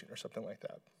administration or something like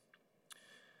that.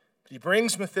 But he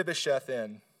brings Mephibosheth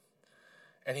in,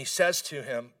 and he says to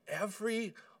him,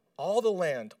 all the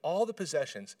land, all the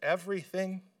possessions,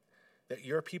 everything that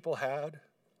your people had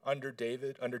under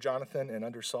David, under Jonathan, and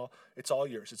under Saul, it's all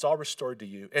yours. It's all restored to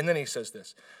you. And then he says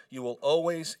this, you will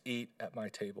always eat at my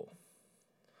table.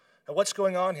 Now what's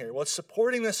going on here? Well, it's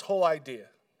supporting this whole idea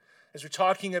as we're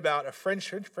talking about a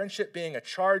friendship being a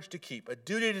charge to keep, a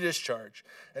duty to discharge.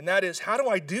 And that is, how do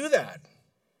I do that?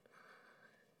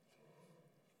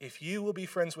 If you will be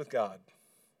friends with God,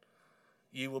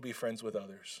 you will be friends with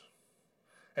others.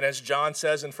 And as John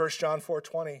says in 1 John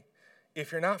 4:20,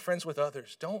 if you're not friends with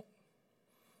others, don't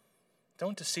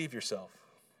deceive yourself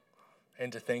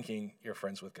into thinking you're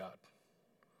friends with God.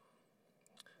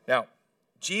 Now,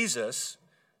 Jesus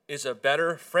is a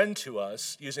better friend to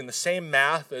us, using the same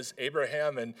math as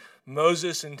Abraham and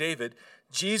Moses and David.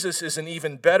 Jesus is an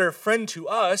even better friend to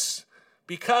us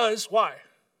because, why?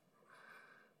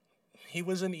 He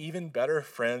was an even better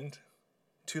friend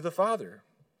to the Father.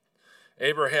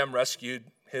 Abraham rescued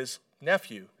his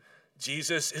nephew.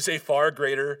 Jesus is a far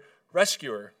greater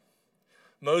rescuer.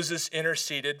 Moses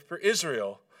interceded for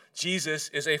Israel. Jesus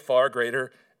is a far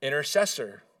greater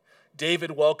intercessor.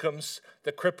 David welcomes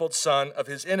the crippled son of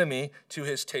his enemy to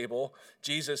his table.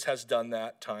 Jesus has done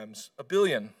that times a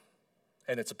billion,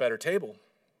 and it's a better table.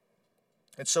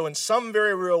 And so in some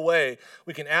very real way,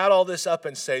 we can add all this up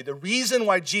and say the reason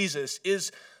why Jesus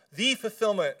is the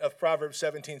fulfillment of Proverbs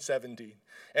 17:17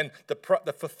 and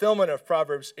the fulfillment of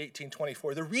Proverbs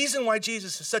 18:24, the reason why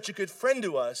Jesus is such a good friend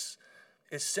to us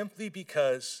is simply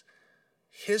because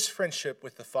his friendship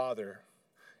with the Father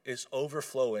is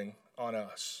overflowing on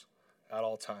us at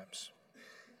all times.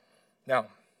 Now,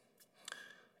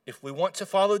 if we want to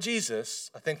follow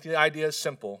Jesus, I think the idea is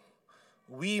simple.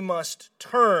 We must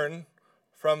turn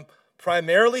from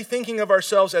primarily thinking of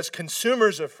ourselves as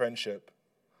consumers of friendship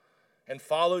and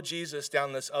follow Jesus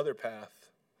down this other path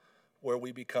where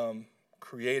we become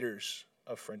creators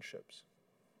of friendships.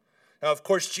 Now, of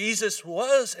course, Jesus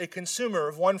was a consumer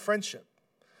of one friendship,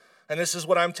 and this is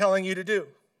what I'm telling you to do.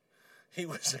 He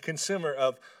was a consumer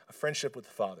of a friendship with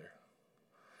the Father.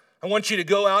 I want you to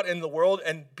go out in the world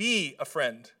and be a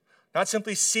friend, not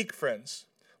simply seek friends.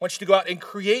 I want you to go out and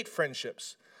create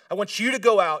friendships. I want you to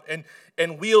go out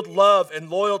and wield love and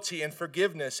loyalty and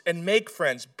forgiveness and make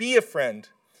friends. Be a friend.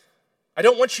 I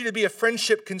don't want you to be a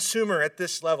friendship consumer at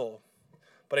this level,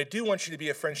 but I do want you to be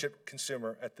a friendship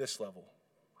consumer at this level.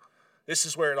 This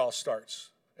is where it all starts,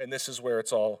 and this is where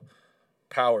it's all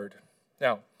powered.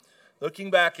 Now, looking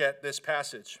back at this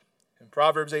passage in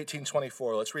Proverbs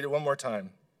 18:24, let's read it one more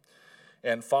time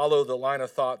and follow the line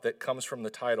of thought that comes from the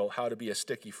title, How to Be a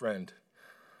Sticky Friend.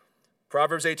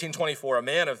 Proverbs 18:24, a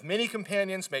man of many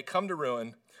companions may come to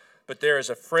ruin, but there is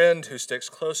a friend who sticks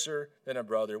closer than a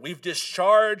brother. We've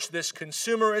discharged this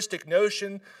consumeristic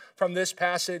notion from this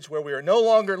passage where we are no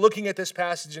longer looking at this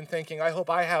passage and thinking, I hope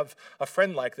I have a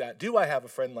friend like that. Do I have a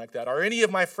friend like that? Are any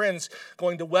of my friends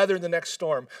going to weather the next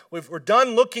storm? We're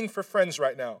done looking for friends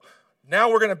right now. Now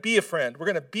we're going to be a friend. We're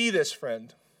going to be this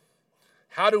friend.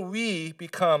 How do we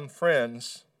become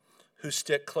friends who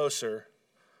stick closer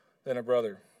than a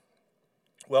brother?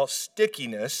 Well,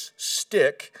 stickiness,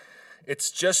 stick,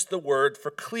 it's just the word for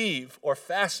cleave or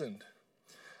fastened.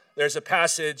 There's a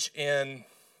passage in,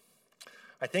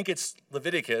 I think it's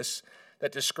Leviticus,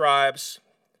 that describes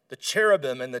the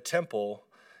cherubim in the temple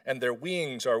and their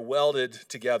wings are welded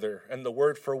together. And the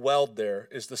word for weld there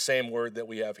is the same word that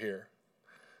we have here.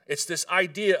 It's this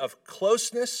idea of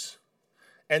closeness,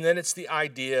 and then it's the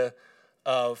idea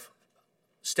of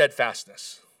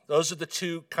steadfastness. Those are the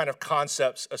two kind of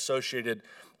concepts associated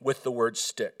with the word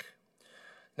stick.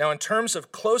 Now, in terms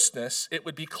of closeness, it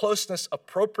would be closeness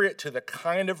appropriate to the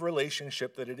kind of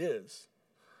relationship that it is.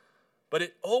 But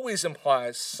it always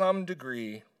implies some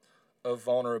degree of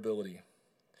vulnerability.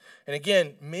 And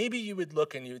again, maybe you would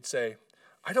look and you would say,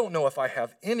 I don't know if I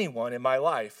have anyone in my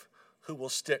life who will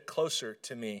stick closer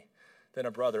to me than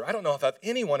a brother. I don't know if I have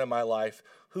anyone in my life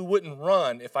who wouldn't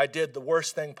run if I did the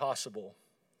worst thing possible,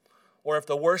 or if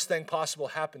the worst thing possible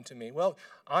happened to me. Well,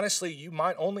 honestly, you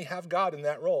might only have God in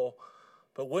that role,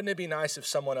 but wouldn't it be nice if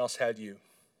someone else had you?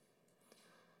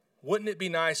 Wouldn't it be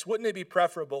nice, wouldn't it be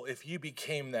preferable if you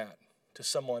became that to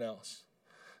someone else?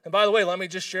 And by the way, let me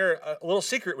just share a little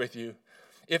secret with you.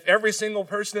 If every single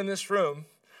person in this room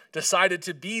decided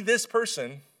to be this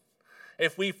person,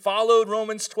 if we followed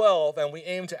Romans 12 and we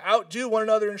aimed to outdo one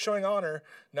another in showing honor,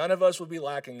 none of us would be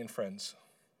lacking in friends.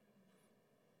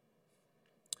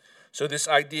 So this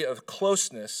idea of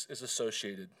closeness is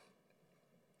associated.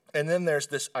 And then there's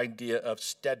this idea of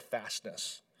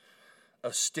steadfastness,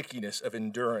 of stickiness, of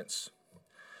endurance.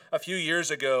 A few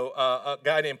years ago, a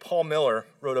guy named Paul Miller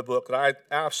wrote a book that I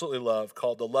absolutely love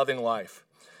called The Loving Life.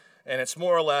 And it's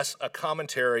more or less a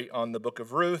commentary on the book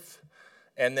of Ruth.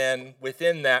 And then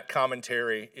within that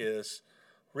commentary is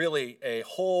really a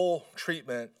whole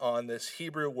treatment on this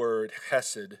Hebrew word,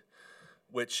 hesed,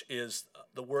 which is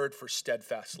the word for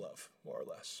steadfast love, more or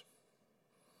less.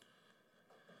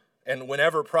 And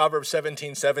whenever Proverbs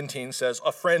 17:17 says,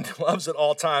 a friend loves at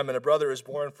all time and a brother is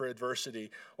born for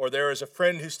adversity, or there is a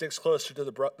friend who sticks closer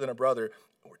to than a brother,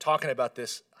 we're talking about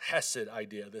this hesed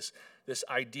idea, this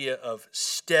idea of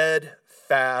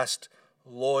steadfast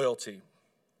loyalty.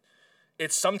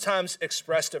 It's sometimes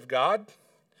expressed of God.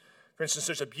 For instance,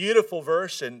 there's a beautiful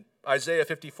verse in Isaiah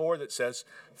 54 that says,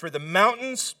 for the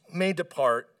mountains may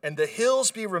depart and the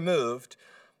hills be removed,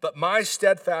 but my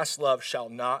steadfast love shall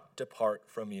not depart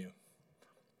from you.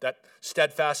 That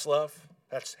steadfast love,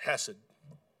 that's hesed.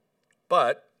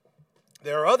 But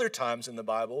there are other times in the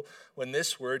Bible when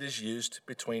this word is used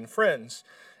between friends.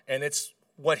 And it's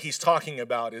what he's talking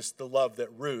about is the love that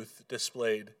Ruth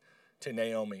displayed to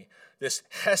Naomi. This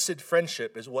hesed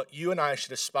friendship is what you and I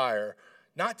should aspire,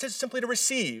 not to simply to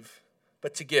receive,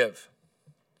 but to give.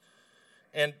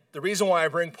 And the reason why I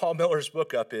bring Paul Miller's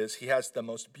book up is he has the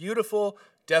most beautiful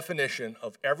definition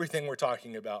of everything we're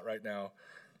talking about right now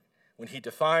when he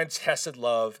defines hesed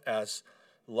love as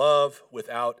love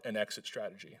without an exit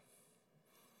strategy.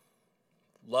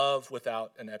 Love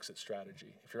without an exit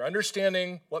strategy. If you're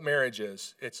understanding what marriage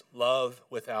is, it's love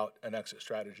without an exit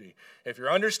strategy. If you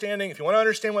want to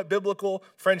understand what biblical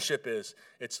friendship is,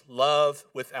 it's love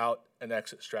without an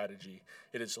exit strategy.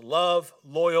 It is love,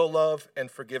 loyal love, and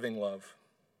forgiving love.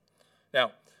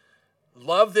 Now,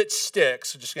 love that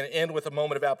sticks, I'm just going to end with a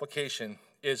moment of application,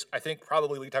 is I think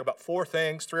probably we can talk about three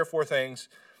or four things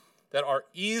that are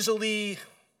easily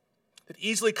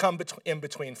come in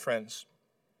between friends.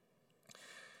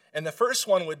 And the first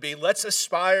one would be, let's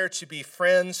aspire to be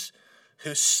friends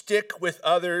who stick with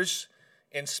others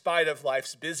in spite of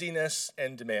life's busyness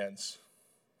and demands.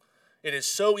 It is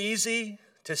so easy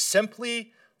to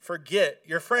simply forget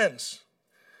your friends.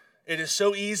 It is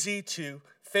so easy to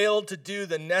fail to do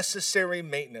the necessary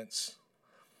maintenance,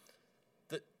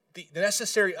 the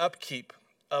necessary upkeep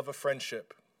of a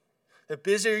friendship. The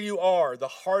busier you are, the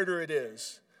harder it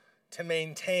is to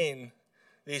maintain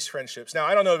these friendships. Now,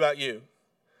 I don't know about you,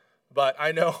 but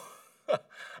I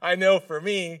know for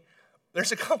me,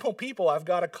 there's a couple people I've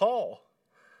got to call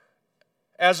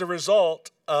as a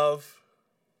result of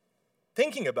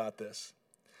thinking about this.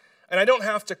 And I don't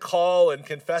have to call and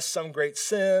confess some great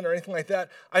sin or anything like that.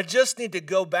 I just need to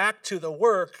go back to the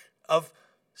work of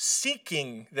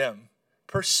seeking them,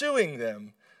 pursuing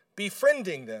them,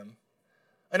 befriending them.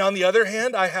 And on the other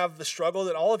hand, I have the struggle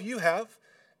that all of you have,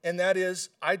 and that is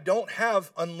I don't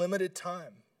have unlimited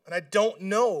time. And I don't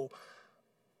know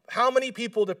how many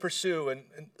people to pursue and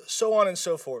so on and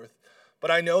so forth. But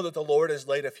I know that the Lord has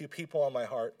laid a few people on my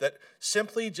heart that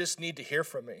simply just need to hear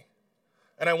from me.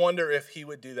 And I wonder if he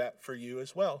would do that for you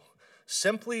as well.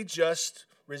 Simply just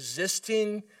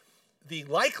resisting the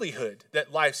likelihood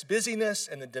that life's busyness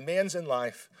and the demands in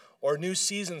life or new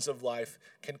seasons of life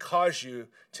can cause you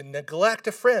to neglect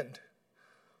a friend.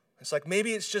 It's like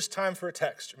maybe it's just time for a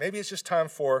text, or maybe it's just time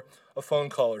for a phone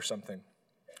call or something.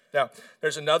 Now,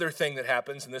 there's another thing that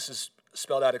happens, and this is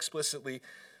spelled out explicitly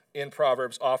in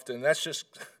Proverbs often, and that's just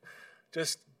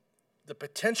the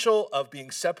potential of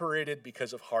being separated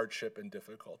because of hardship and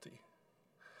difficulty.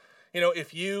 You know,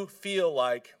 if you feel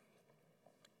like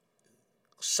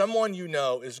someone you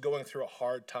know is going through a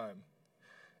hard time,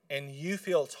 and you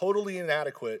feel totally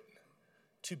inadequate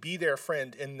to be their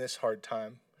friend in this hard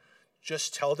time,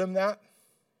 just tell them that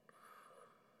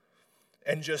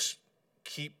and just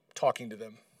keep talking to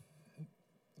them.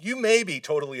 You may be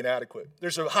totally inadequate.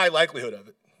 There's a high likelihood of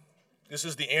it. This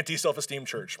is the anti-self-esteem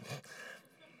church.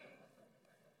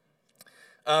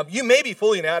 You may be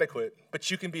fully inadequate, but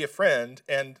you can be a friend,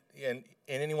 and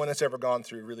anyone that's ever gone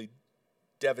through a really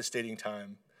devastating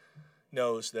time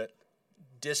knows that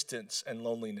distance and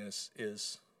loneliness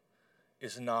is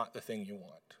not the thing you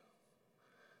want.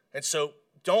 And so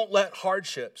don't let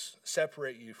hardships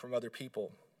separate you from other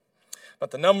people.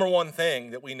 But the number one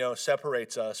thing that we know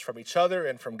separates us from each other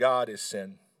and from God is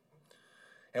sin.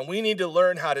 And we need to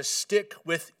learn how to stick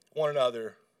with one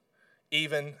another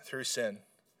even through sin.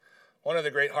 One of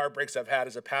the great heartbreaks I've had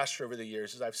as a pastor over the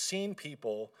years is I've seen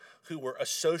people who were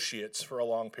associates for a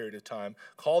long period of time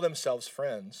call themselves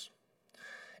friends.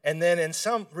 And then in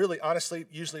some really, honestly,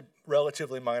 usually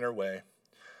relatively minor way,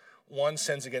 one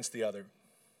sins against the other.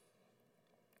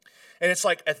 And it's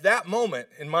like at that moment,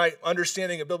 in my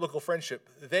understanding of biblical friendship,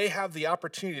 they have the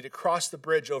opportunity to cross the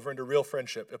bridge over into real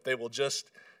friendship if they will just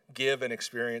give and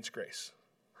experience grace.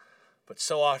 But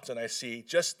so often I see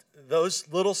just those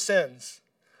little sins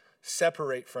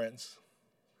separate friends.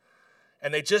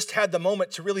 And they just had the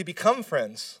moment to really become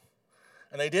friends.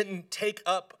 And they didn't take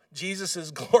up Jesus'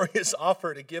 glorious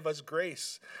offer to give us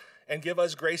grace and give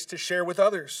us grace to share with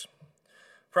others.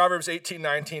 Proverbs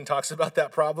 18:19 talks about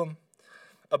that problem.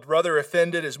 A brother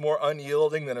offended is more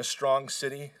unyielding than a strong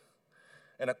city,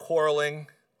 and quarreling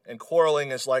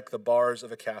is like the bars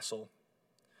of a castle.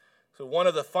 So one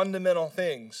of the fundamental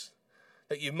things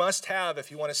that you must have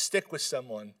if you want to stick with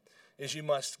someone is you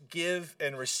must give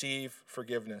and receive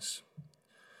forgiveness.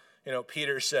 You know,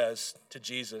 Peter says to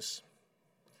Jesus,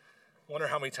 I wonder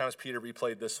how many times Peter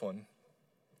replayed this one.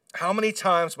 How many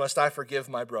times must I forgive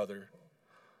my brother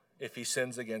if he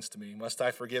sins against me? Must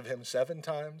I forgive him 7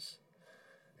 times?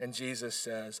 And Jesus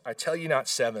says, I tell you not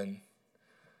 7,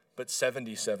 but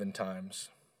 77 times.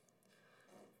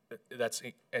 That's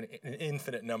an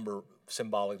infinite number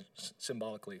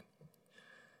symbolically.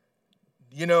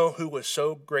 You know who was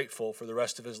so grateful for the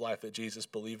rest of his life that Jesus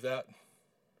believed that?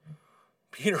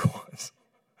 Peter was.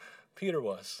 Peter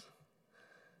was.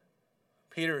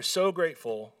 Peter is so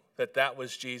grateful that that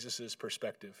was Jesus'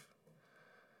 perspective.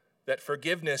 That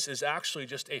forgiveness is actually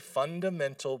just a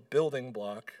fundamental building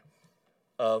block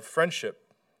of friendship.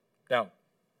 Now,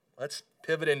 let's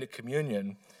pivot into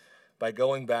communion by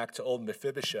going back to old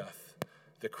Mephibosheth,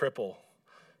 the cripple,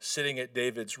 sitting at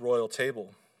David's royal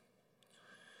table.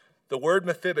 The word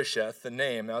Mephibosheth, the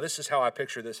name, now this is how I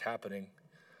picture this happening.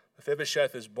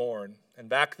 Mephibosheth is born, and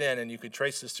back then, and you could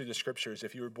trace this through the scriptures,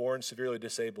 if you were born severely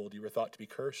disabled, you were thought to be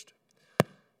cursed.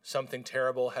 Something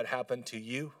terrible had happened to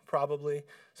you, probably.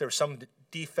 There was some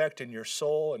defect in your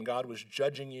soul, and God was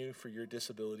judging you for your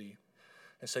disability.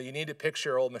 And so you need to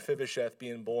picture old Mephibosheth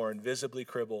being born, visibly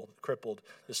crippled,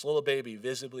 this little baby,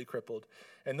 visibly crippled.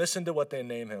 And listen to what they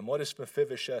name him. What does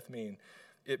Mephibosheth mean?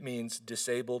 It means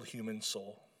disabled human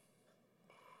soul.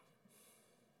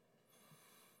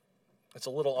 It's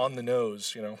a little on the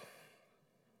nose, you know.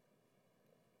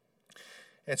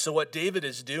 And so what David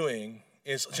is doing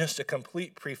is just a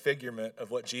complete prefigurement of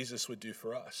what Jesus would do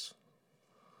for us.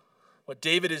 What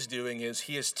David is doing is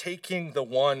he is taking the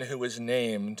one who is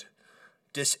named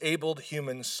disabled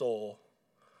human soul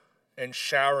and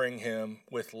showering him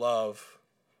with love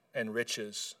and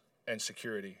riches and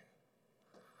security.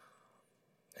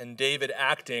 And David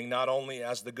acting not only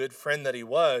as the good friend that he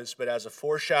was, but as a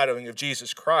foreshadowing of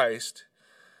Jesus Christ,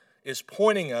 is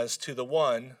pointing us to the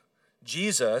one,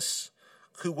 Jesus,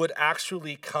 who would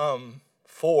actually come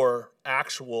for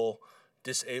actual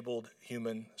disabled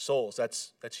human souls.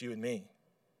 That's you and me.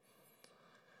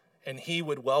 And he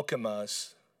would welcome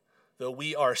us, though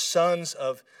we are sons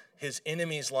of his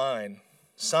enemy's line,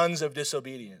 sons of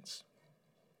disobedience.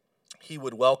 He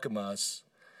would welcome us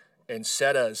and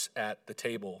set us at the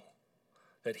table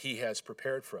that he has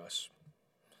prepared for us.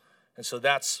 And so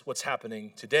that's what's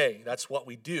happening today. That's what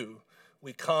we do.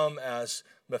 We come as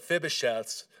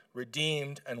Mephibosheths,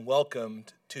 redeemed and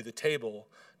welcomed to the table,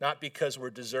 not because we're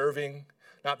deserving,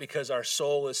 not because our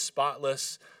soul is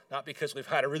spotless, not because we've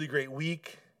had a really great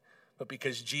week, but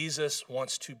because Jesus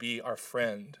wants to be our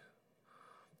friend.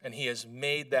 And he has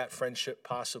made that friendship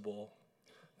possible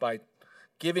by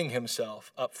giving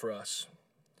himself up for us.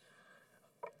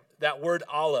 That word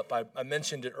alep, I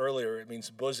mentioned it earlier. It means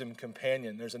bosom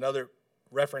companion. There's another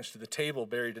reference to the table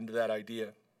buried into that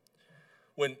idea.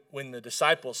 When the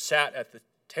disciples sat at the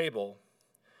table,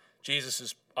 Jesus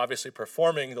is obviously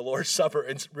performing the Lord's Supper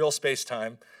in real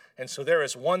space-time. And so there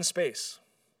is one space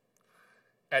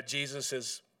at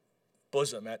Jesus'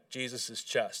 bosom, at Jesus'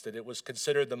 chest, that it was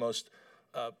considered the most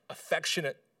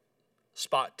affectionate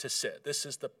spot to sit.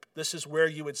 This is where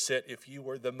you would sit if you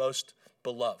were the most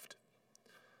beloved.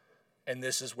 And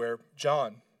this is where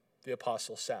John, the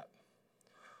apostle, sat.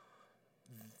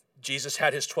 Jesus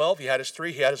had his 12, he had his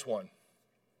 3, he had his 1.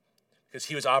 Because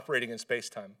he was operating in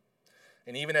space-time.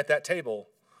 And even at that table,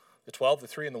 the 12, the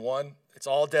 3, and the 1, it's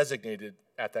all designated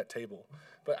at that table.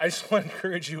 But I just want to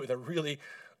encourage you with a really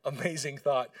amazing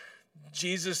thought.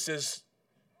 Jesus'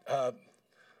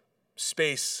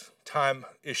 space-time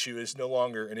issue is no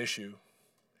longer an issue.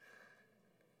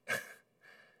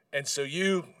 And so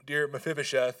you, dear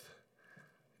Mephibosheth,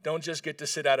 don't just get to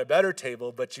sit at a better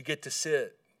table, but you get to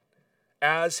sit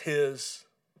as his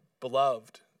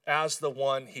beloved, as the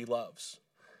one he loves.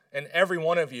 And every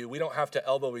one of you, we don't have to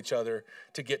elbow each other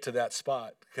to get to that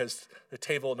spot because the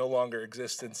table no longer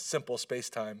exists in simple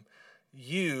space-time.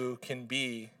 You can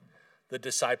be the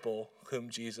disciple whom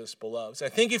Jesus beloves. I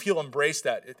think if you'll embrace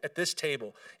that at this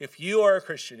table, if you are a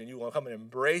Christian and you will come and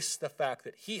embrace the fact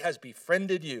that he has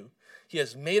befriended you, he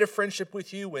has made a friendship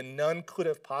with you when none could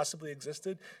have possibly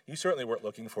existed, you certainly weren't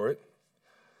looking for it.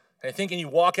 And I think when you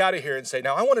walk out of here and say,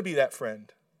 now I want to be that friend,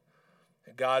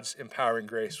 God's empowering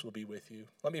grace will be with you.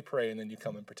 Let me pray and then you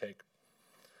come and partake.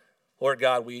 Lord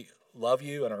God, we love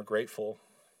you and are grateful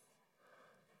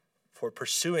for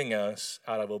pursuing us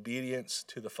out of obedience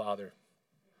to the Father.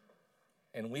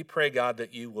 And we pray, God,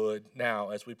 that you would now,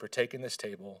 as we partake in this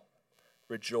table,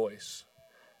 rejoice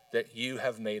that you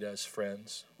have made us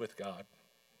friends with God.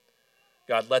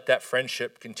 God, let that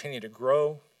friendship continue to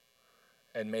grow,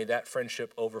 and may that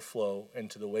friendship overflow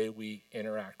into the way we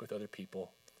interact with other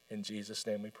people. In Jesus'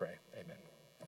 name we pray. Amen.